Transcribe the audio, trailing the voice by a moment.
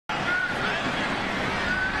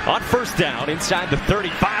On first down, inside the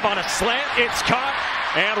 35 on a slant, it's caught,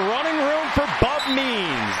 and running room for Bub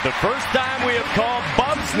Means. The first time we have called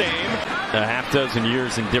Bub's name. A half dozen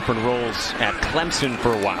years in different roles at Clemson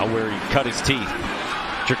for a while, where he cut his teeth.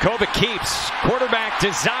 Jurkovec keeps, quarterback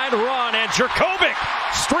design run, and Jurkovec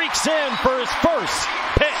streaks in for his first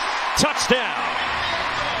Pitt touchdown.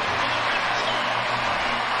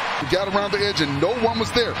 He got around the edge and no one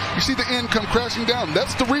was there. You see the end come crashing down.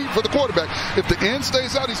 That's the read for the quarterback. If the end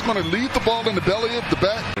stays out, he's going to leave the ball in the belly of the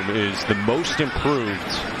back. It is the most improved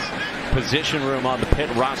position room on the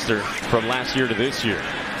Pitt roster from last year to this year.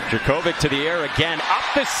 Jurkovec to the air again, up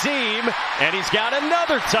the seam, and he's got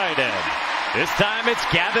another tight end. This time it's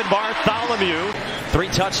Gavin Bartholomew. 3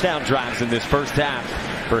 touchdown drives in this first half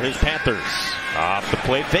for his Panthers. Off the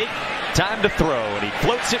play fake, time to throw, and he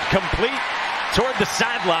floats it complete toward the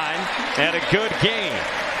sideline, and a good gain.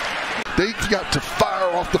 They got to fire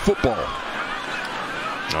off the football.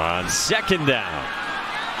 On second down,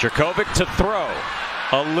 Jurkovec to throw.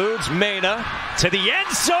 Eludes Mena to the end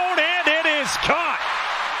zone, and it is caught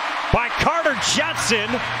by Carter Johnson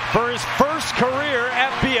for his first career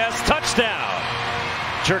FBS touchdown.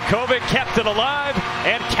 Jurkovec kept it alive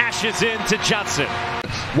and cashes in to Johnson.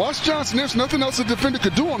 Watch Johnson. There's nothing else a defender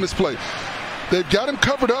could do on this play. They've got him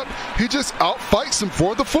covered up. He just outfights him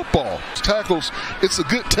for the football. Tackles, it's a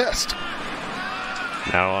good test.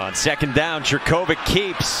 Now on second down, Jurkovec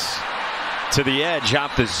keeps to the edge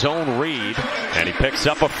off the zone read, and he picks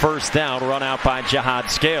up a first down run out by Jihad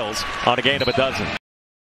Scales on a gain of 12.